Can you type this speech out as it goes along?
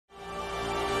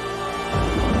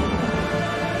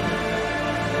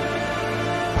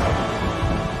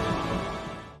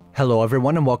Hello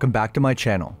everyone and welcome back to my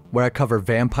channel, where I cover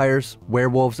vampires,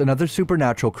 werewolves, and other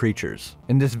supernatural creatures.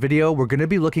 In this video, we're going to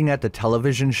be looking at the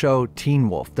television show Teen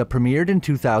Wolf that premiered in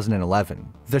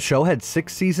 2011. The show had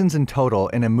 6 seasons in total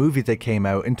and a movie that came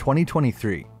out in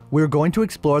 2023. We're going to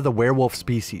explore the werewolf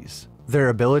species, their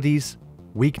abilities,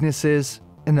 weaknesses,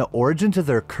 and the origins of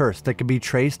their curse that can be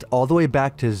traced all the way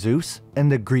back to Zeus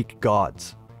and the Greek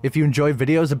gods. If you enjoy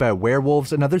videos about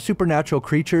werewolves and other supernatural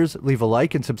creatures, leave a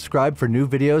like and subscribe for new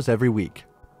videos every week.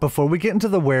 Before we get into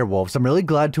the werewolves, I'm really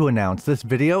glad to announce this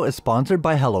video is sponsored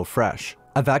by HelloFresh.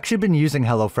 I've actually been using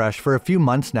HelloFresh for a few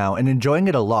months now and enjoying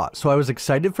it a lot, so I was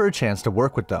excited for a chance to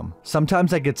work with them.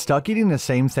 Sometimes I get stuck eating the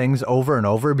same things over and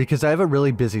over because I have a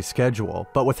really busy schedule,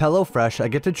 but with HelloFresh I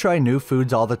get to try new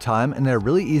foods all the time and they're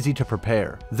really easy to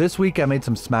prepare. This week I made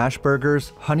some smash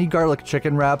burgers, honey garlic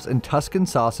chicken wraps, and Tuscan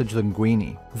sausage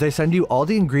linguine. They send you all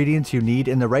the ingredients you need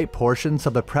in the right portion, so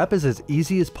the prep is as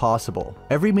easy as possible.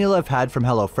 Every meal I've had from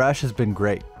HelloFresh has been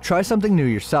great. Try something new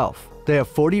yourself. They have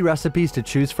 40 recipes to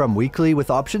choose from weekly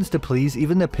with options to please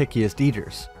even the pickiest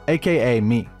eaters, aka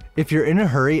me. If you're in a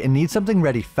hurry and need something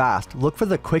ready fast, look for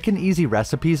the quick and easy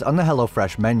recipes on the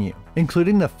HelloFresh menu,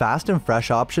 including the fast and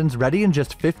fresh options ready in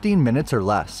just 15 minutes or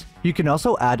less. You can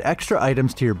also add extra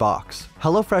items to your box.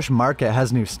 HelloFresh Market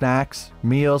has new snacks,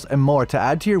 meals, and more to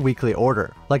add to your weekly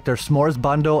order, like their s'mores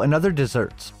bundle and other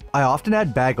desserts. I often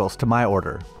add bagels to my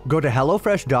order. Go to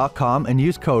HelloFresh.com and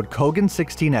use code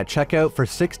Cogan16 at checkout for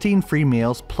 16 free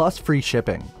meals plus free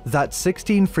shipping. That's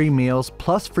 16 free meals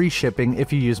plus free shipping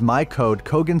if you use my code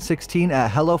Cogan16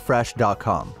 at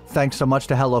HelloFresh.com. Thanks so much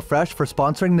to HelloFresh for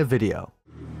sponsoring the video.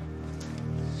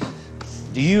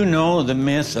 Do you know the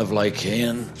myth of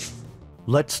Lycan?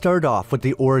 Let's start off with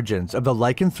the origins of the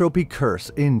Lycanthropy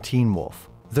curse in Teen Wolf.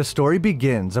 The story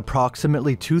begins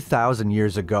approximately 2,000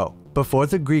 years ago. Before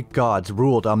the Greek gods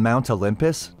ruled on Mount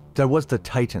Olympus, there was the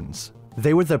Titans.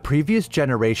 They were the previous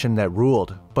generation that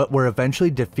ruled, but were eventually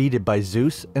defeated by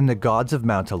Zeus and the gods of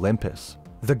Mount Olympus.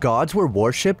 The gods were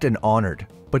worshipped and honored,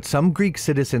 but some Greek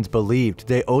citizens believed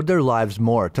they owed their lives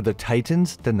more to the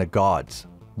Titans than the gods.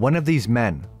 One of these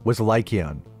men was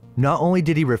Lycan. Not only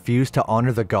did he refuse to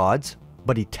honor the gods,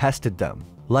 but he tested them.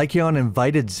 Lycan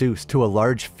invited Zeus to a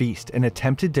large feast and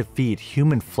attempted to feed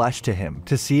human flesh to him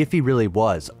to see if he really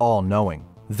was all-knowing.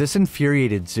 This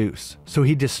infuriated Zeus, so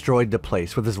he destroyed the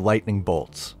place with his lightning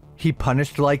bolts. He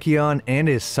punished Lycan and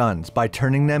his sons by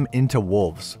turning them into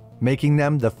wolves, making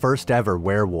them the first ever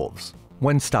werewolves.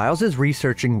 When Styles is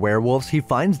researching werewolves, he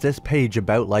finds this page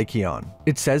about Lycan.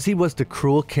 It says he was the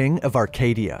cruel king of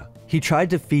Arcadia. He tried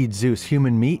to feed Zeus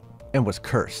human meat and was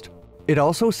cursed. It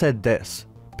also said this: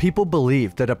 people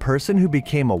believed that a person who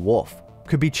became a wolf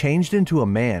could be changed into a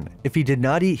man if he did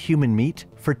not eat human meat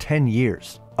for 10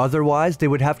 years. Otherwise, they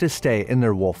would have to stay in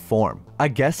their wolf form. I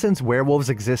guess since werewolves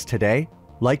exist today,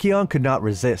 Lycan could not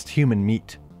resist human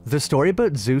meat. The story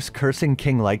about Zeus cursing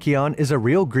King Lycan is a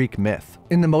real Greek myth.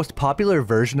 In the most popular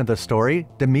version of the story,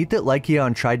 the meat that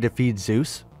Lycan tried to feed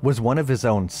Zeus was one of his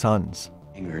own sons.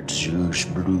 Angered Zeus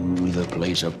blew the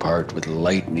place apart with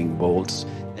lightning bolts.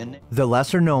 The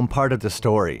lesser-known part of the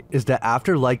story is that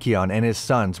after Lycan and his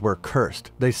sons were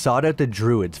cursed, they sought out the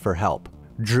druids for help.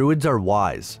 Druids are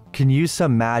wise, can use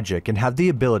some magic, and have the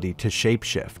ability to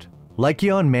shapeshift.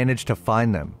 Lycan managed to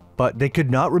find them, but they could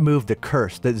not remove the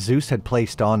curse that Zeus had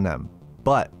placed on them.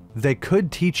 But they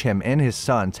could teach him and his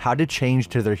sons how to change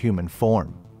to their human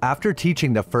form. After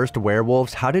teaching the first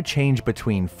werewolves how to change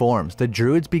between forms, the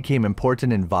druids became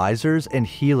important advisors and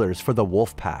healers for the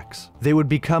wolf packs. They would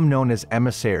become known as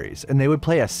emissaries, and they would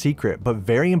play a secret but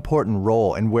very important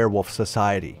role in werewolf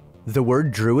society. The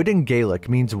word druid in Gaelic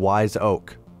means wise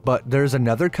oak, but there's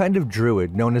another kind of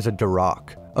druid known as a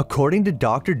Darach. According to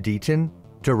Dr. Deaton,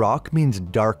 Darach means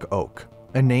dark oak,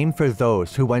 a name for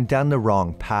those who went down the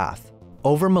wrong path.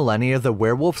 Over millennia, the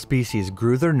werewolf species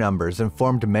grew their numbers and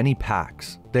formed many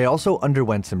packs. They also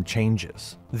underwent some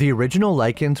changes. The original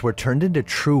Lycans were turned into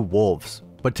true wolves,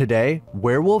 but today,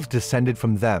 werewolves descended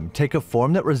from them take a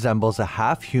form that resembles a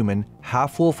half-human,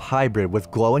 half-wolf hybrid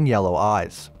with glowing yellow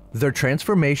eyes. Their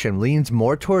transformation leans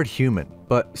more toward human,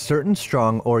 but certain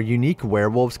strong or unique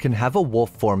werewolves can have a wolf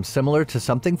form similar to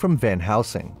something from Van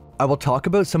Helsing. I will talk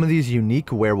about some of these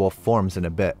unique werewolf forms in a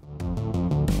bit.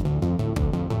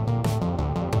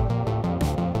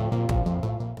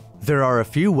 There are a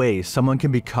few ways someone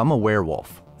can become a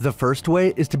werewolf. The first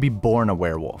way is to be born a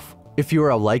werewolf. If you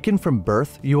are a Lycan from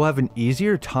birth, you will have an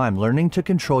easier time learning to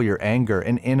control your anger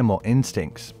and animal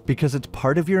instincts because it's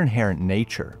part of your inherent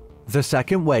nature. The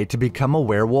second way to become a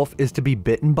werewolf is to be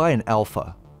bitten by an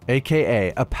alpha,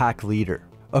 aka a pack leader.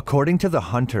 According to the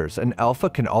hunters, an alpha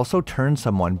can also turn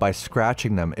someone by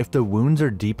scratching them if the wounds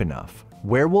are deep enough.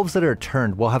 Werewolves that are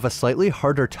turned will have a slightly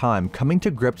harder time coming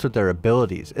to grips with their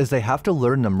abilities as they have to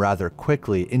learn them rather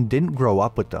quickly and didn't grow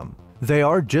up with them. They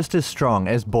are just as strong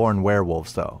as born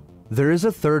werewolves though. There is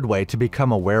a third way to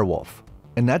become a werewolf,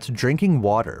 and that's drinking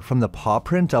water from the paw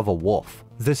print of a wolf.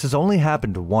 This has only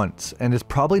happened once and is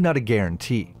probably not a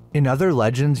guarantee. In other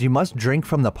legends, you must drink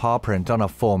from the paw print on a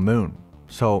full moon,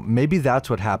 so maybe that's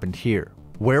what happened here.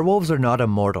 Werewolves are not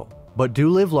immortal, but do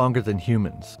live longer than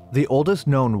humans. The oldest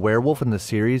known werewolf in the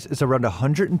series is around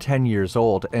 110 years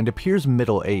old and appears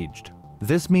middle-aged.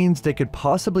 This means they could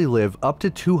possibly live up to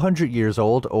 200 years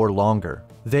old or longer.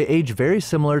 They age very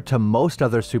similar to most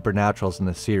other supernaturals in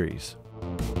the series.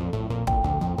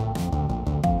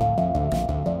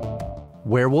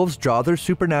 Werewolves draw their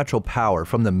supernatural power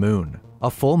from the moon. A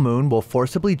full moon will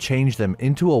forcibly change them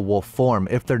into a wolf form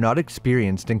if they're not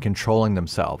experienced in controlling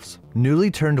themselves. Newly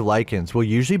turned Lycans will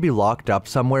usually be locked up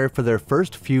somewhere for their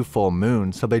first few full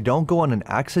moons so they don't go on an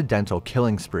accidental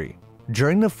killing spree.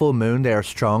 During the full moon they are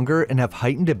stronger and have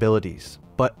heightened abilities,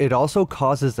 but it also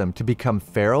causes them to become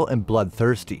feral and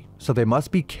bloodthirsty, so they must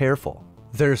be careful.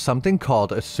 There's something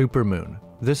called a supermoon.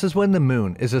 This is when the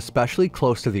moon is especially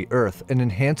close to the earth and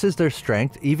enhances their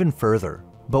strength even further.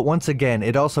 But once again,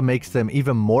 it also makes them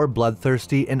even more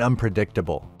bloodthirsty and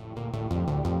unpredictable.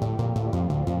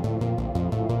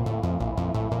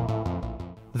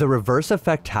 The reverse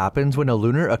effect happens when a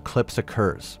lunar eclipse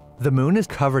occurs. The moon is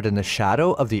covered in the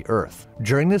shadow of the earth.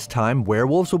 During this time,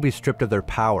 werewolves will be stripped of their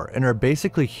power and are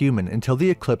basically human until the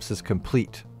eclipse is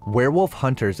complete. Werewolf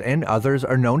hunters and others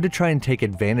are known to try and take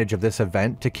advantage of this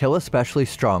event to kill especially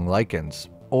strong Lycans,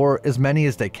 or as many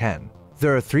as they can.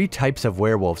 There are 3 types of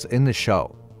werewolves in the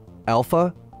show: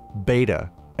 Alpha, Beta,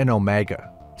 and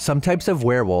Omega. Some types of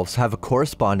werewolves have a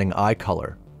corresponding eye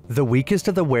color. The weakest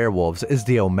of the werewolves is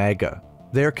the Omega.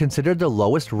 They are considered the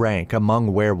lowest rank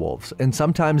among werewolves and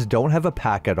sometimes don't have a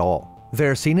pack at all. They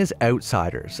are seen as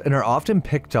outsiders and are often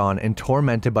picked on and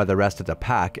tormented by the rest of the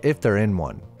pack if they're in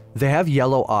one. They have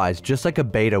yellow eyes just like a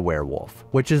beta werewolf,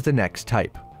 which is the next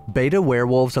type. Beta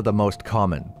werewolves are the most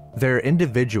common. They're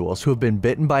individuals who have been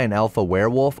bitten by an alpha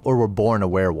werewolf or were born a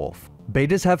werewolf.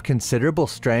 Betas have considerable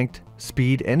strength,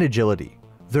 speed, and agility.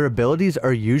 Their abilities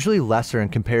are usually lesser in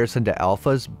comparison to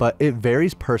alphas, but it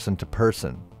varies person to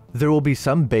person. There will be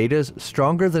some betas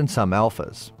stronger than some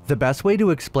alphas. The best way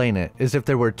to explain it is if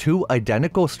there were 2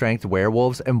 identical strength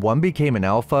werewolves and one became an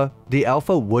alpha, the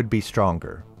alpha would be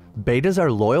stronger. Betas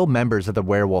are loyal members of the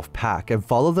werewolf pack and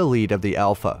follow the lead of the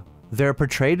alpha. They are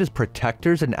portrayed as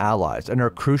protectors and allies and are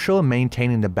crucial in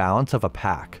maintaining the balance of a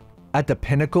pack. At the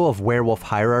pinnacle of werewolf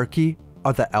hierarchy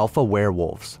are the alpha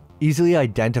werewolves, easily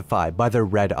identified by their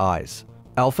red eyes.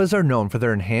 Alphas are known for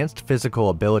their enhanced physical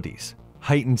abilities,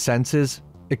 heightened senses,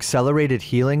 accelerated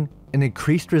healing, and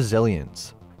increased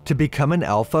resilience. To become an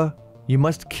alpha, you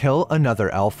must kill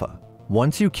another alpha.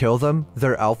 Once you kill them,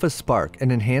 their alpha spark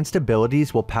and enhanced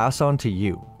abilities will pass on to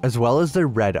you, as well as their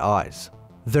red eyes.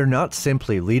 They're not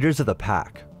simply leaders of the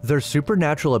pack. Their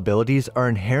supernatural abilities are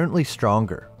inherently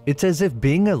stronger. It's as if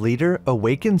being a leader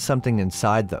awakens something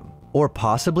inside them. Or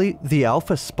possibly, the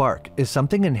alpha spark is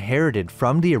something inherited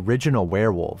from the original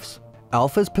werewolves.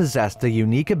 Alphas possess the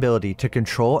unique ability to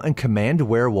control and command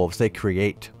werewolves they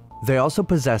create. They also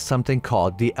possess something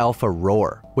called the alpha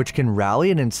roar, which can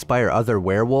rally and inspire other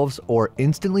werewolves or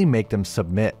instantly make them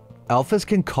submit. Alphas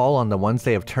can call on the ones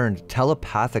they have turned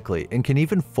telepathically and can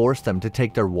even force them to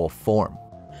take their wolf form.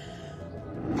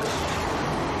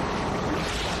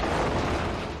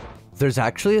 There's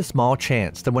actually a small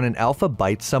chance that when an alpha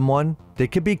bites someone, they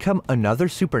could become another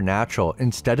supernatural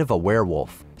instead of a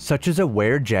werewolf, such as a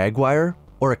were-jaguar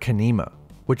or a kanima,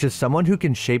 which is someone who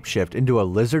can shapeshift into a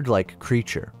lizard-like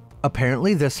creature.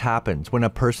 Apparently this happens when a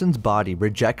person's body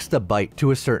rejects the bite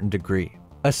to a certain degree.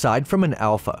 Aside from an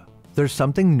alpha, there's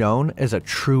something known as a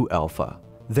true alpha.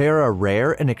 They are a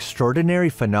rare and extraordinary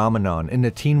phenomenon in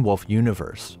the Teen Wolf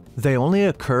universe. They only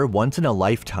occur once in a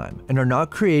lifetime and are not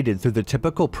created through the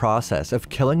typical process of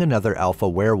killing another alpha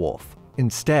werewolf.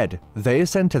 Instead, they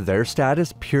ascend to their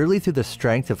status purely through the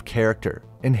strength of character,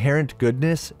 inherent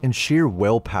goodness, and sheer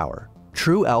willpower.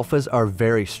 True alphas are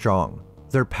very strong.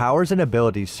 Their powers and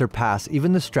abilities surpass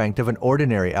even the strength of an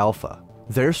ordinary alpha.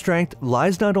 Their strength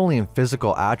lies not only in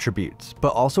physical attributes,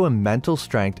 but also in mental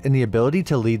strength and the ability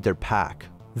to lead their pack.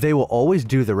 They will always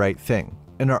do the right thing,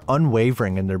 and are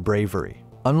unwavering in their bravery.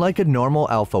 Unlike a normal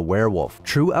alpha werewolf,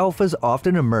 true alphas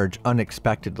often emerge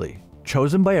unexpectedly,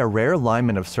 chosen by a rare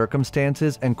alignment of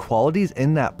circumstances and qualities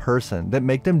in that person that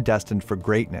make them destined for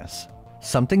greatness.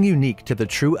 Something unique to the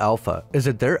true alpha is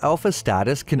that their alpha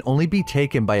status can only be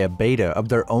taken by a beta of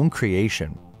their own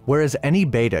creation, whereas any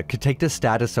beta could take the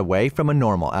status away from a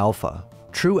normal alpha.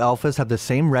 True alphas have the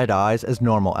same red eyes as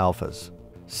normal alphas.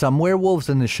 Some werewolves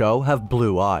in the show have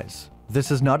blue eyes. This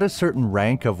is not a certain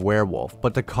rank of werewolf,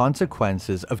 but the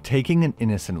consequences of taking an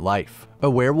innocent life. A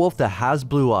werewolf that has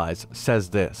blue eyes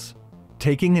says this: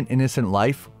 taking an innocent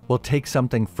life will take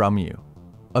something from you,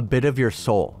 a bit of your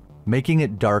soul, making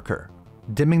it darker,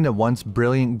 dimming the once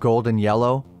brilliant golden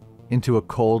yellow into a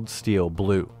cold steel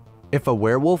blue. If a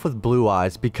werewolf with blue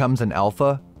eyes becomes an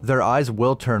alpha, their eyes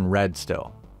will turn red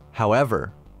still.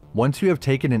 However, once you have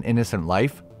taken an innocent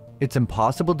life, it's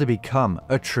impossible to become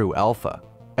a true alpha.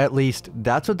 At least,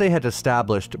 that's what they had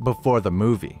established before the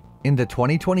movie. In the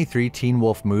 2023 Teen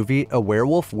Wolf movie, a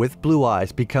werewolf with blue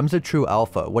eyes becomes a true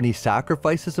alpha when he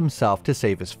sacrifices himself to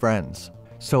save his friends.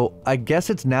 So I guess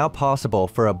it's now possible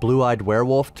for a blue-eyed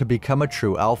werewolf to become a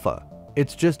true alpha.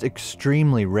 It's just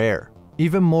extremely rare.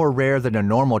 Even more rare than a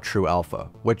normal true alpha,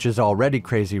 which is already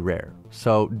crazy rare.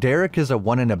 So Derek is a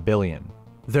 1 in a billion.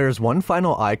 There's one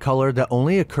final eye color that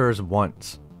only occurs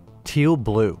once: teal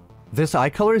blue. This eye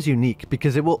color is unique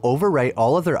because it will overwrite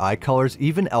all other eye colors,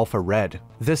 even alpha red.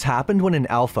 This happened when an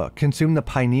alpha consumed the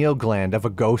pineal gland of a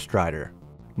ghost rider.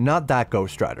 Not that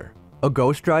ghost rider. A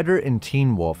ghost rider in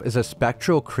Teen Wolf is a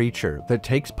spectral creature that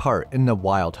takes part in the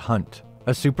Wild Hunt,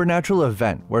 a supernatural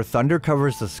event where thunder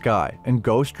covers the sky and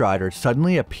ghost riders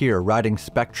suddenly appear riding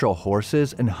spectral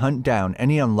horses and hunt down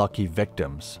any unlucky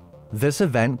victims. This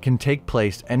event can take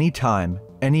place anytime,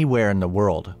 anywhere in the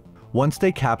world. Once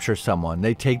they capture someone,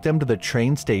 they take them to the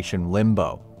train station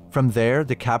Limbo. From there,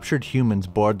 the captured humans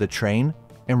board the train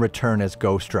and return as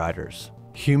ghost riders.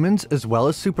 Humans as well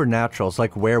as supernaturals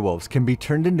like werewolves can be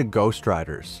turned into ghost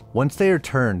riders. Once they are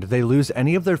turned, they lose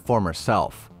any of their former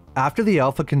self. After the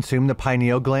alpha consumed the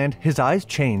pineal gland, his eyes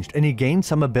changed and he gained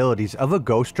some abilities of a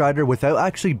ghost rider without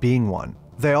actually being one.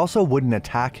 They also wouldn't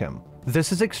attack him.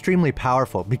 This is extremely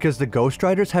powerful because the ghost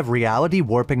riders have reality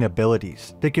warping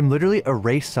abilities. They can literally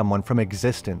erase someone from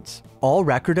existence. All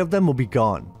record of them will be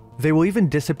gone. They will even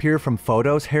disappear from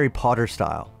photos, Harry Potter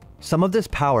style. Some of this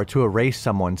power to erase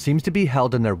someone seems to be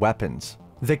held in their weapons.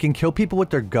 They can kill people with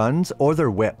their guns or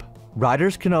their whip.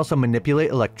 Riders can also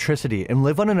manipulate electricity and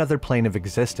live on another plane of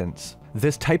existence.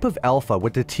 This type of alpha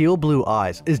with the teal blue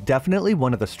eyes is definitely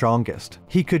one of the strongest.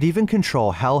 He could even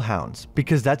control hellhounds,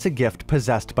 because that's a gift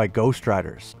possessed by ghost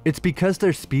riders. It's because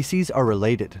their species are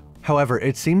related. However,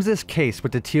 it seems this case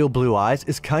with the teal blue eyes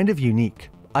is kind of unique.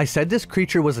 I said this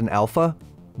creature was an alpha,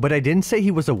 but I didn't say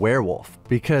he was a werewolf,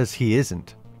 because he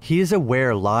isn't. He is a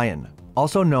were-lion,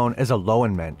 also known as a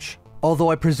Lowenmensch. Although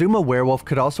I presume a werewolf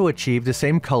could also achieve the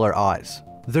same color eyes.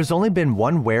 There's only been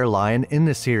one were-lion in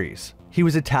the series. He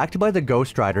was attacked by the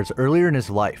ghost riders earlier in his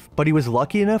life, but he was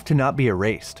lucky enough to not be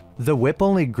erased. The whip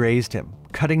only grazed him,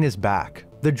 cutting his back.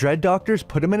 The dread doctors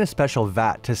put him in a special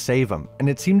vat to save him, and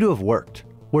it seemed to have worked.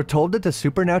 We're told that the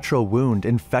supernatural wound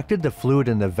infected the fluid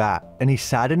in the vat, and he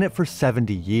sat in it for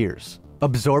 70 years,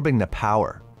 absorbing the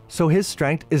power. So his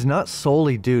strength is not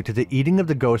solely due to the eating of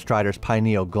the ghost rider's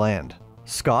pineal gland.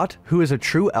 Scott, who is a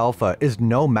true alpha, is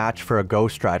no match for a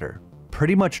ghost rider.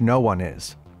 Pretty much no one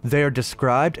is. They are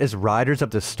described as riders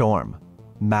of the storm,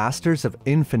 masters of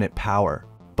infinite power.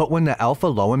 But when the alpha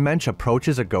Lowenmensch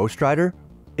approaches a ghost rider,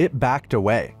 it backed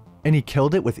away, and he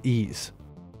killed it with ease.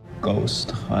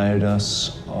 Ghost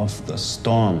riders of the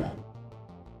storm.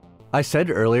 I said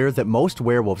earlier that most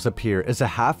werewolves appear as a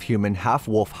half-human,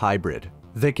 half-wolf hybrid.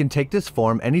 They can take this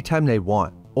form anytime they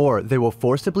want, or they will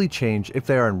forcibly change if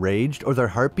they are enraged or their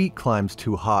heartbeat climbs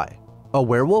too high. A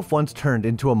werewolf once turned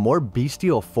into a more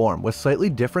bestial form with slightly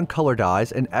different colored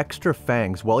eyes and extra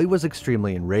fangs while he was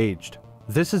extremely enraged.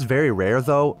 This is very rare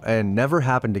though, and never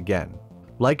happened again.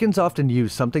 Lycans often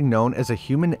use something known as a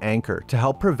human anchor to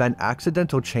help prevent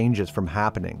accidental changes from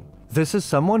happening. This is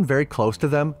someone very close to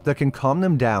them that can calm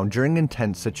them down during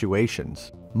intense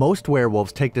situations. Most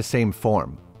werewolves take the same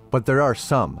form, but there are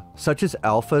some, such as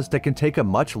alphas, that can take a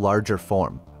much larger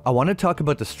form. I want to talk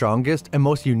about the strongest and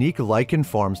most unique Lycan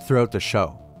forms throughout the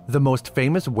show. The most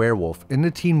famous werewolf in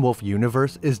the Teen Wolf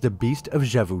universe is the Beast of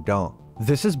Gévaudan.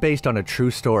 This is based on a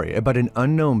true story about an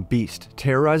unknown beast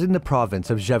terrorizing the province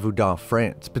of Gévaudan,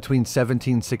 France between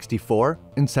 1764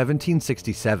 and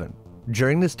 1767.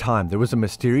 During this time, there was a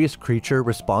mysterious creature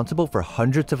responsible for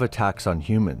hundreds of attacks on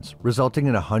humans, resulting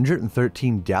in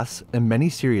 113 deaths and many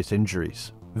serious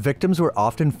injuries. Victims were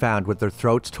often found with their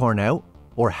throats torn out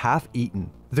or half-eaten.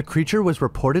 The creature was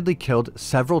reportedly killed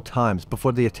several times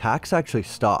before the attacks actually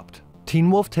stopped.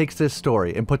 Teen Wolf takes this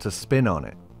story and puts a spin on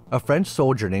it. A French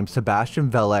soldier named Sebastien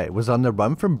Vallet was on the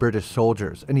run from British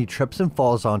soldiers and he trips and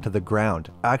falls onto the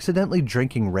ground, accidentally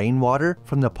drinking rainwater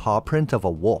from the paw print of a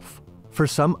wolf. For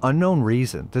some unknown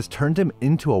reason, this turned him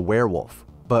into a werewolf,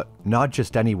 but not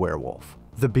just any werewolf.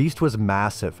 The beast was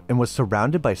massive and was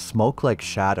surrounded by smoke-like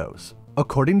shadows.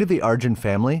 According to the Argent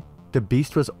family, the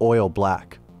beast was oil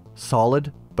black,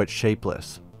 solid but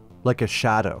shapeless, like a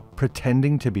shadow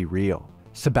pretending to be real.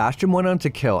 Sebastien went on to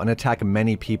kill and attack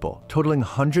many people, totaling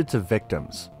hundreds of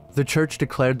victims. The church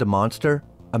declared the monster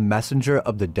a messenger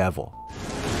of the devil.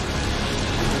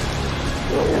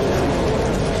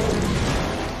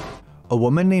 A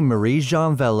woman named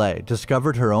Marie-Jeanne Vallet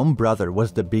discovered her own brother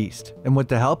was the beast, and with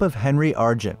the help of Henry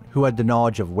Argent, who had the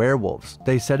knowledge of werewolves,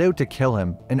 they set out to kill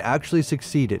him and actually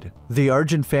succeeded. The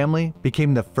Argent family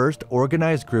became the first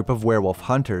organized group of werewolf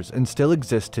hunters and still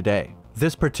exists today.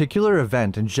 This particular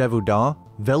event in Gévaudan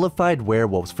vilified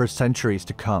werewolves for centuries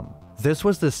to come. This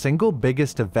was the single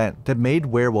biggest event that made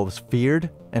werewolves feared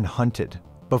and hunted.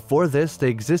 Before this, they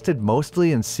existed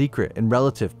mostly in secret and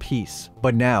relative peace,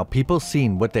 but now people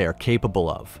seen what they are capable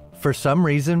of. For some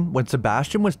reason, when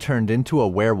Sebastien was turned into a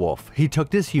werewolf, he took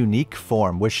this unique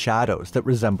form with shadows that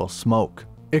resemble smoke.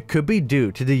 It could be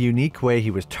due to the unique way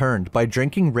he was turned by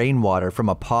drinking rainwater from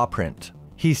a paw print.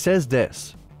 He says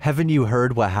this: "Haven't you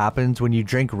heard what happens when you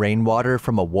drink rainwater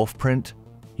from a wolf print?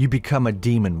 You become a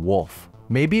demon wolf."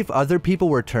 Maybe if other people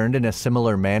were turned in a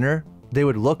similar manner, they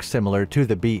would look similar to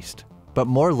the beast. But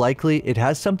more likely, it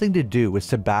has something to do with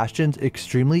Sebastien's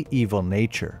extremely evil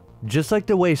nature. Just like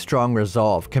the way strong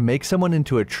resolve can make someone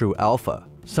into a true alpha,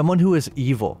 someone who is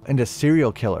evil and a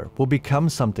serial killer will become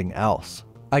something else.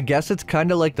 I guess it's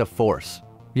kinda like the Force.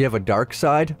 You have a dark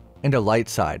side and a light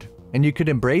side, and you could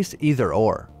embrace either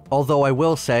or. Although I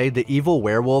will say the evil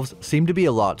werewolves seem to be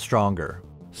a lot stronger.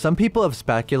 Some people have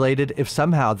speculated if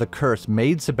somehow the curse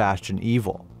made Sebastien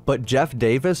evil. But Jeff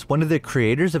Davis, one of the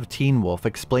creators of Teen Wolf,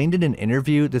 explained in an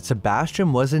interview that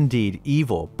Sebastien was indeed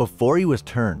evil before he was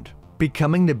turned.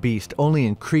 Becoming the beast only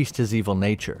increased his evil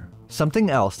nature.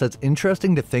 Something else that's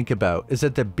interesting to think about is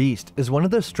that the beast is one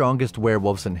of the strongest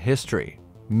werewolves in history,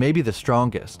 maybe the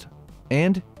strongest.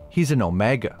 And he's an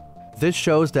omega. This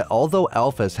shows that although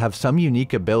alphas have some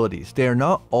unique abilities, they are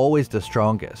not always the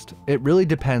strongest. It really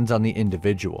depends on the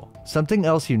individual. Something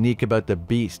else unique about the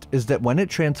beast is that when it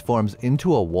transforms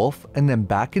into a wolf and then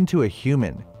back into a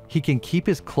human, he can keep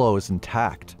his clothes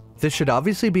intact. This should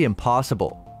obviously be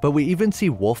impossible, but we even see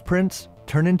wolf prints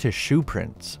turn into shoe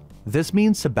prints. This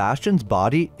means Sebastien's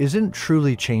body isn't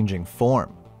truly changing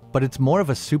form, but it's more of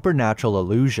a supernatural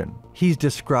illusion. He's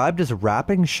described as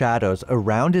wrapping shadows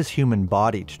around his human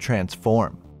body to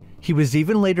transform. He was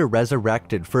even later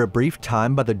resurrected for a brief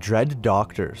time by the Dread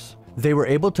Doctors. They were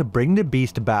able to bring the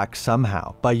beast back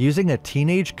somehow by using a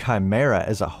teenage chimera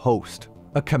as a host.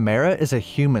 A chimera is a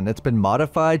human that's been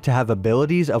modified to have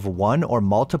abilities of one or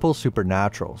multiple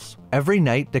supernaturals. Every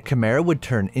night, the chimera would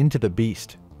turn into the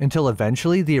beast, until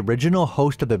eventually the original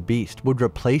host of the beast would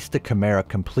replace the chimera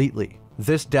completely.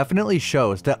 This definitely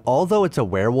shows that although it's a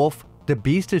werewolf, the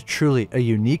beast is truly a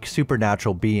unique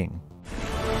supernatural being.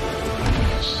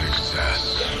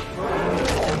 Success.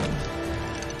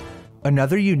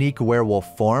 Another unique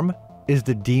werewolf form is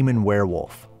the demon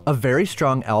werewolf. A very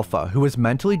strong alpha who was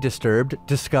mentally disturbed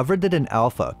discovered that an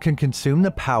alpha can consume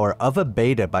the power of a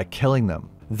beta by killing them.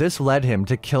 This led him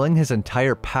to killing his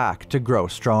entire pack to grow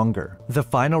stronger. The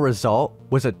final result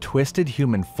was a twisted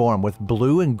human form with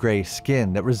blue and gray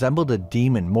skin that resembled a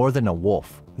demon more than a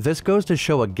wolf. This goes to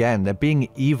show again that being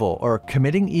evil or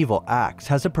committing evil acts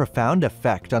has a profound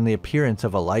effect on the appearance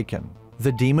of a Lycan.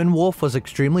 The demon wolf was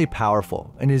extremely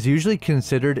powerful and is usually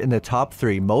considered in the top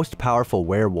 3 most powerful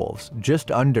werewolves,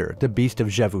 just under the Beast of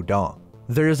Gévaudan.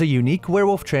 There is a unique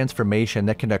werewolf transformation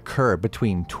that can occur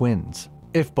between twins.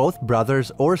 If both brothers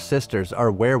or sisters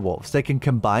are werewolves, they can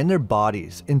combine their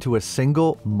bodies into a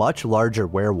single, much larger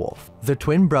werewolf. The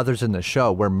twin brothers in the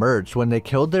show were merged when they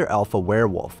killed their alpha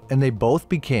werewolf, and they both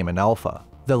became an alpha.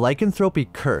 The Lycanthropy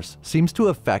curse seems to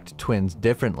affect twins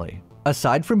differently.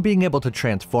 Aside from being able to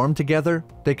transform together,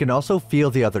 they can also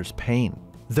feel the other's pain.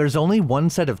 There's only one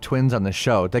set of twins on the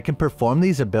show that can perform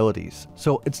these abilities,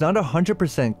 so it's not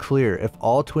 100% clear if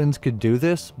all twins could do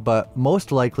this, but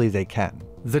most likely they can.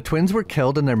 The twins were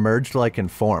killed in their merged Lycan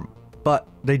form, but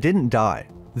they didn't die.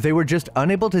 They were just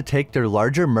unable to take their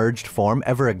larger merged form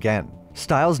ever again.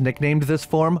 Styles nicknamed this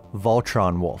form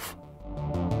Voltron Wolf.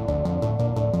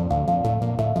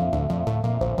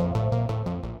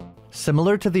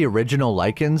 Similar to the original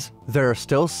Lycans, there are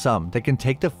still some that can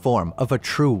take the form of a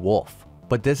true wolf,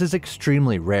 but this is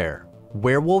extremely rare.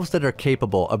 Werewolves that are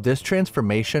capable of this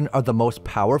transformation are the most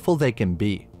powerful they can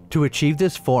be. To achieve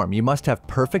this form, you must have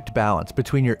perfect balance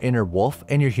between your inner wolf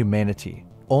and your humanity.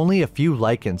 Only a few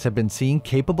Lycans have been seen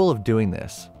capable of doing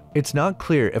this. It's not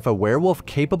clear if a werewolf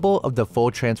capable of the full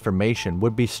transformation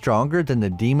would be stronger than the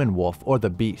demon wolf or the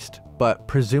beast, but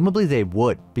presumably they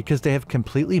would because they have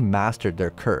completely mastered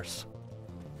their curse.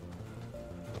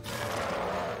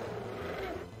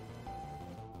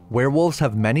 Werewolves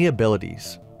have many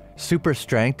abilities. Super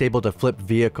strength, able to flip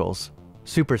vehicles.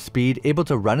 Super speed, able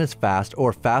to run as fast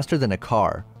or faster than a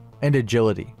car. And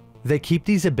agility. They keep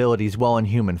these abilities while in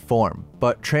human form,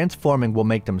 but transforming will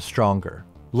make them stronger.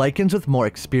 Lycans with more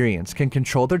experience can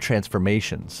control their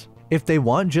transformations. If they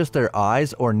want just their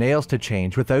eyes or nails to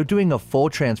change without doing a full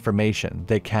transformation,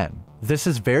 they can. This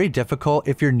is very difficult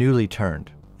if you're newly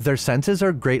turned. Their senses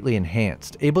are greatly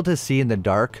enhanced, able to see in the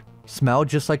dark, smell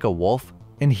just like a wolf,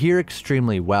 and hear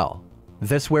extremely well.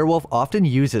 This werewolf often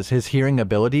uses his hearing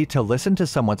ability to listen to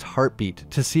someone's heartbeat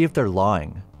to see if they're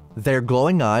lying. Their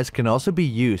glowing eyes can also be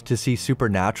used to see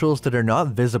supernaturals that are not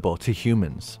visible to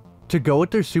humans. To go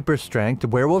with their super strength,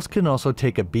 werewolves can also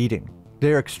take a beating.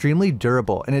 They are extremely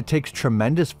durable and it takes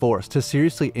tremendous force to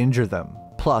seriously injure them.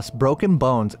 Plus, broken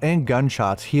bones and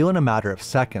gunshots heal in a matter of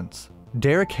seconds.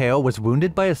 Derek Hale was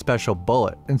wounded by a special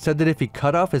bullet and said that if he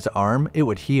cut off his arm, it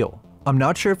would heal. I'm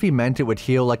not sure if he meant it would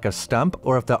heal like a stump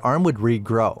or if the arm would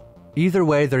regrow. Either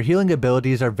way, their healing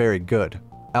abilities are very good.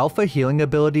 Alpha healing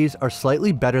abilities are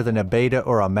slightly better than a beta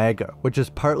or omega, which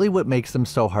is partly what makes them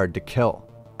so hard to kill.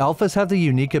 Alphas have the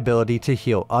unique ability to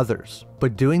heal others,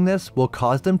 but doing this will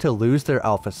cause them to lose their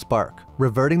alpha spark,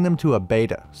 reverting them to a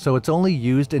beta, so it's only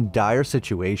used in dire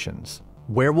situations.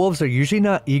 Werewolves are usually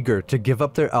not eager to give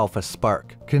up their alpha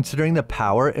spark, considering the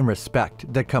power and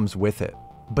respect that comes with it.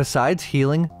 Besides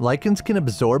healing, Lycans can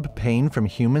absorb pain from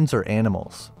humans or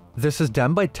animals. This is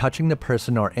done by touching the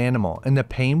person or animal, and the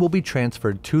pain will be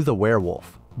transferred to the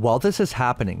werewolf. While this is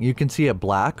happening, you can see a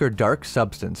black or dark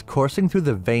substance coursing through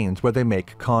the veins where they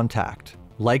make contact.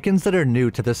 Lycans that are new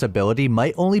to this ability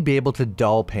might only be able to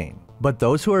dull pain, but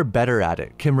those who are better at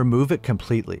it can remove it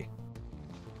completely.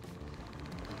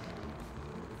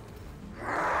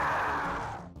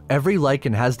 Every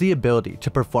Lycan has the ability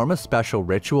to perform a special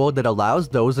ritual that allows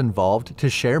those involved to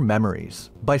share memories.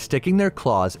 By sticking their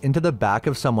claws into the back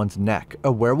of someone's neck,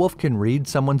 a werewolf can read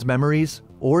someone's memories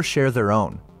or share their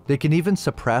own. They can even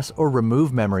suppress or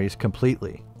remove memories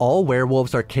completely. All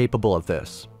werewolves are capable of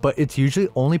this, but it's usually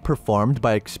only performed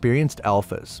by experienced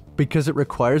alphas, because it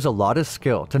requires a lot of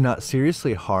skill to not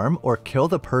seriously harm or kill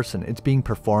the person it's being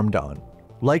performed on.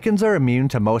 Lycans are immune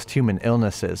to most human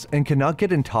illnesses and cannot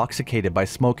get intoxicated by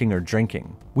smoking or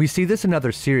drinking. We see this in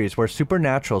other series where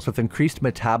supernaturals with increased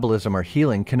metabolism or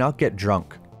healing cannot get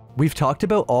drunk. We've talked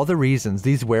about all the reasons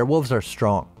these werewolves are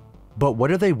strong, but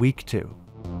what are they weak to?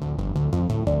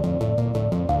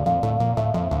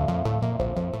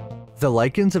 The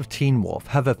Lycans of Teen Wolf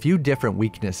have a few different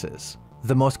weaknesses.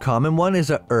 The most common one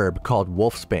is a herb called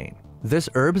wolfsbane. This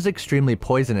herb is extremely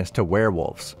poisonous to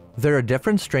werewolves. There are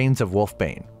different strains of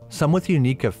wolfbane, some with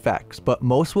unique effects, but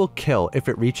most will kill if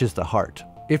it reaches the heart.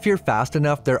 If you're fast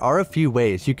enough, there are a few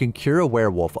ways you can cure a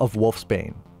werewolf of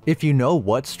wolfsbane. If you know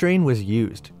what strain was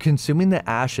used, consuming the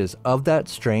ashes of that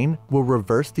strain will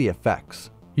reverse the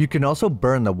effects. You can also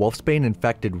burn the wolfsbane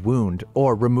infected wound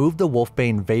or remove the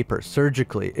wolfbane vapor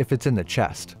surgically if it's in the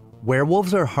chest.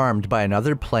 Werewolves are harmed by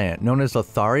another plant known as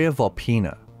Lotharia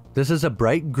vulpina. This is a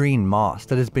bright green moss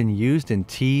that has been used in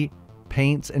tea,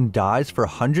 paints, and dyes for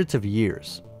hundreds of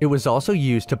years. It was also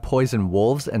used to poison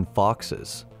wolves and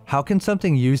foxes. How can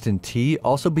something used in tea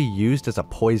also be used as a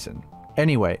poison?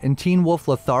 Anyway, in Teen Wolf,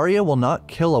 Lotharia will not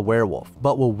kill a werewolf,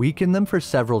 but will weaken them for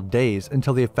several days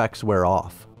until the effects wear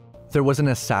off. There was an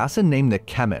assassin named the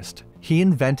Chemist. He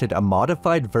invented a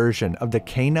modified version of the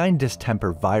canine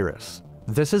distemper virus.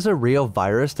 This is a real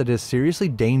virus that is seriously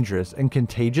dangerous and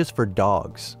contagious for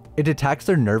dogs. It attacks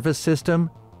their nervous system,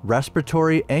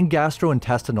 respiratory, and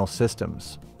gastrointestinal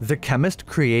systems. The Chemist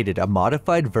created a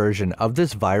modified version of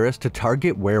this virus to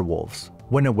target werewolves.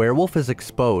 When a werewolf is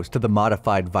exposed to the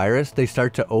modified virus, they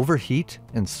start to overheat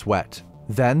and sweat.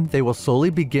 Then, they will slowly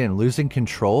begin losing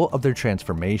control of their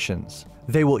transformations.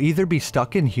 They will either be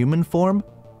stuck in human form,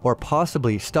 or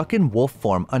possibly stuck in wolf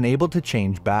form, unable to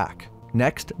change back.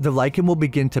 Next, the Lycan will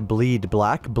begin to bleed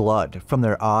black blood from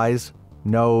their eyes,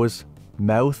 nose,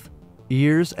 mouth,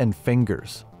 ears, and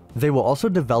fingers. They will also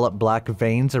develop black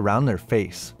veins around their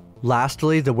face.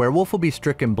 Lastly, the werewolf will be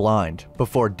stricken blind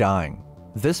before dying.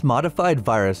 This modified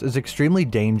virus is extremely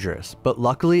dangerous, but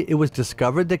luckily it was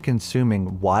discovered that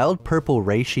consuming wild purple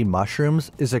reishi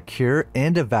mushrooms is a cure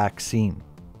and a vaccine.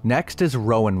 Next is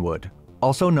rowanwood,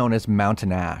 also known as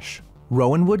mountain ash.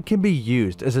 Rowanwood can be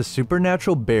used as a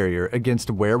supernatural barrier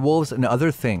against werewolves and other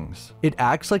things. It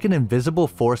acts like an invisible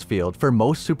force field for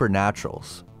most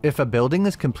supernaturals. If a building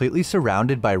is completely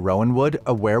surrounded by Rowanwood,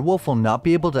 a werewolf will not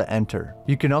be able to enter.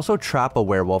 You can also trap a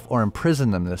werewolf or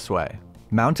imprison them this way.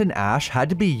 Mountain Ash had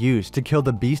to be used to kill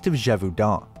the Beast of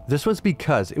Gévaudan. This was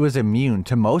because it was immune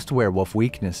to most werewolf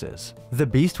weaknesses. The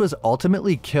beast was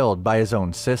ultimately killed by his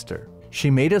own sister. She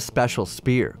made a special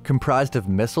spear comprised of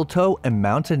mistletoe and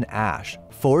mountain ash,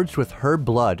 forged with her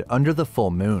blood under the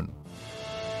full moon.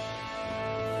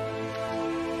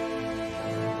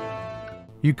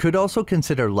 You could also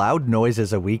consider loud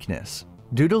noises a weakness.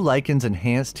 Due to Lycan's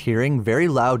enhanced hearing, very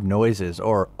loud noises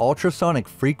or ultrasonic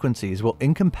frequencies will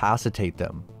incapacitate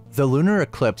them. The lunar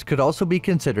eclipse could also be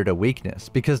considered a weakness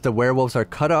because the werewolves are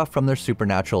cut off from their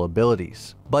supernatural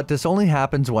abilities, but this only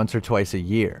happens once or twice a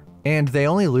year. And they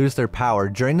only lose their power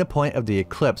during the point of the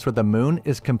eclipse where the moon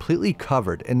is completely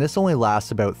covered, and this only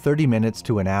lasts about 30 minutes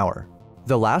to an hour.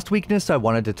 The last weakness I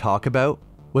wanted to talk about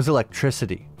was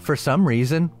electricity. For some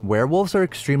reason, werewolves are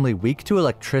extremely weak to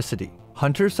electricity.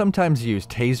 Hunters sometimes use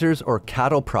tasers or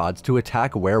cattle prods to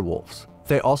attack werewolves.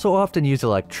 They also often use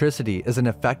electricity as an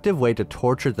effective way to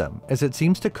torture them, as it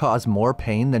seems to cause more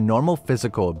pain than normal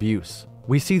physical abuse.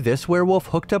 We see this werewolf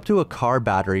hooked up to a car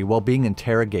battery while being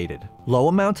interrogated. Low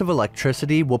amounts of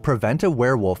electricity will prevent a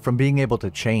werewolf from being able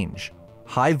to change.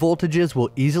 High voltages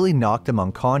will easily knock them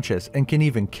unconscious and can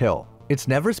even kill. It's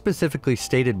never specifically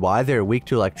stated why they're weak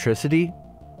to electricity,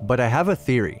 but I have a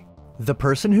theory. The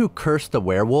person who cursed the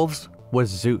werewolves was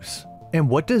Zeus. And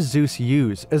what does Zeus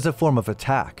use as a form of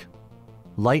attack?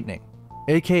 Lightning,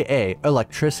 aka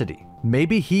electricity.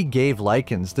 Maybe he gave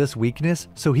Lycans this weakness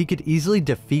so he could easily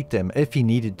defeat them if he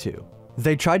needed to.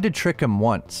 They tried to trick him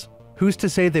once. Who's to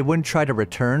say they wouldn't try to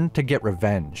return to get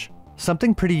revenge?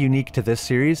 Something pretty unique to this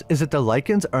series is that the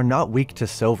Lycans are not weak to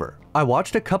silver. I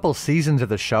watched a couple seasons of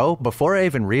the show before I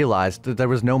even realized that there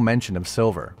was no mention of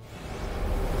silver.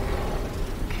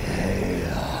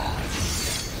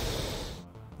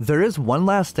 There is one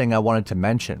last thing I wanted to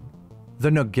mention.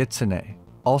 The Nogitsune,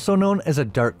 also known as a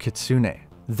dark kitsune.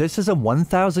 This is a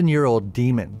 1,000-year-old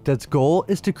demon that's goal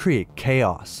is to create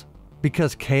chaos,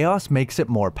 because chaos makes it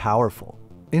more powerful.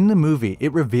 In the movie,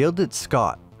 it revealed that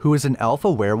Scott, who is an alpha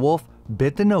werewolf,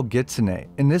 bit the Nogitsune,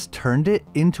 and this turned it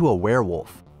into a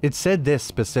werewolf. It said this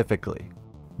specifically: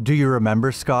 "Do you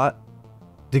remember, Scott?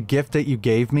 The gift that you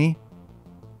gave me?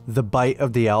 The bite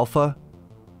of the alpha?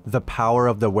 The power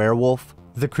of the werewolf?"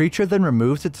 The creature then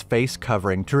removes its face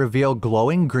covering to reveal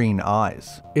glowing green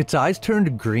eyes. Its eyes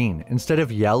turned green instead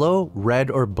of yellow, red,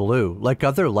 or blue like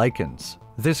other Lycans.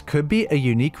 This could be a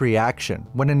unique reaction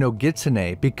when a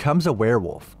Nogitsune becomes a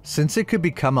werewolf. Since it could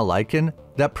become a Lycan,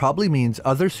 that probably means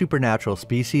other supernatural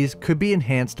species could be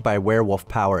enhanced by werewolf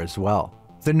power as well.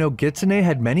 The Nogitsune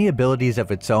had many abilities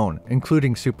of its own,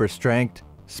 including super strength,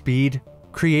 speed,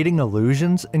 creating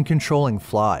illusions, and controlling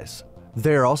flies.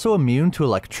 They are also immune to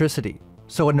electricity,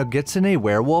 so a Nogitsune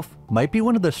werewolf might be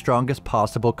one of the strongest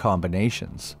possible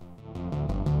combinations.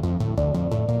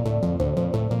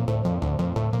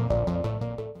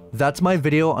 That's my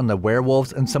video on the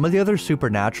werewolves and some of the other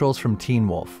supernaturals from Teen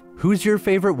Wolf. Who's your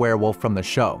favorite werewolf from the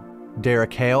show?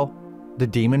 Derek Hale? The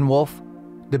Demon Wolf?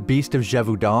 The Beast of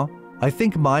Gévaudan? I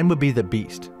think mine would be the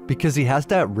Beast, because he has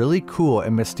that really cool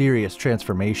and mysterious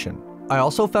transformation. I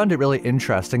also found it really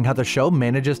interesting how the show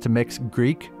manages to mix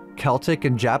Greek, Celtic,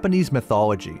 and Japanese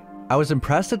mythology. I was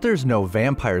impressed that there's no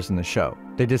vampires in the show.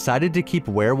 They decided to keep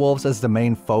werewolves as the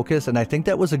main focus, and I think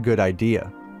that was a good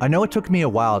idea. I know it took me a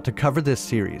while to cover this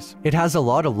series. It has a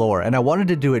lot of lore, and I wanted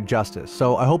to do it justice,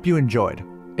 so I hope you enjoyed.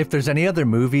 If there's any other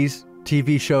movies,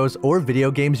 TV shows, or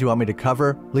video games you want me to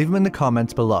cover, leave them in the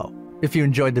comments below. If you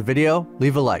enjoyed the video,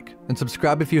 leave a like, and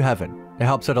subscribe if you haven't. It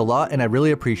helps out a lot, and I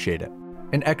really appreciate it.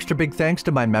 An extra big thanks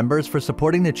to my members for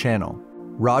supporting the channel: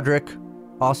 Roderick,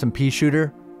 Awesome Pea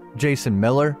Shooter, Jason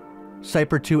Miller,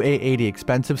 Cyper2880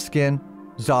 Expensive Skin,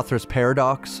 Zothras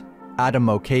Paradox, Adam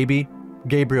Mokabe,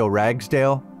 Gabriel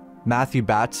Ragsdale, Matthew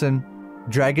Batson,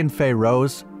 Dragon Faye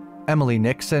Rose, Emily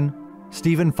Nixon,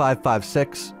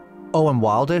 Steven556, Owen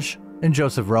Wildish, and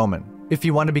Joseph Roman. If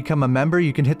you want to become a member,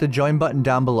 you can hit the join button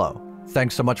down below.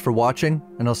 Thanks so much for watching,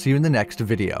 and I'll see you in the next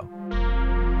video.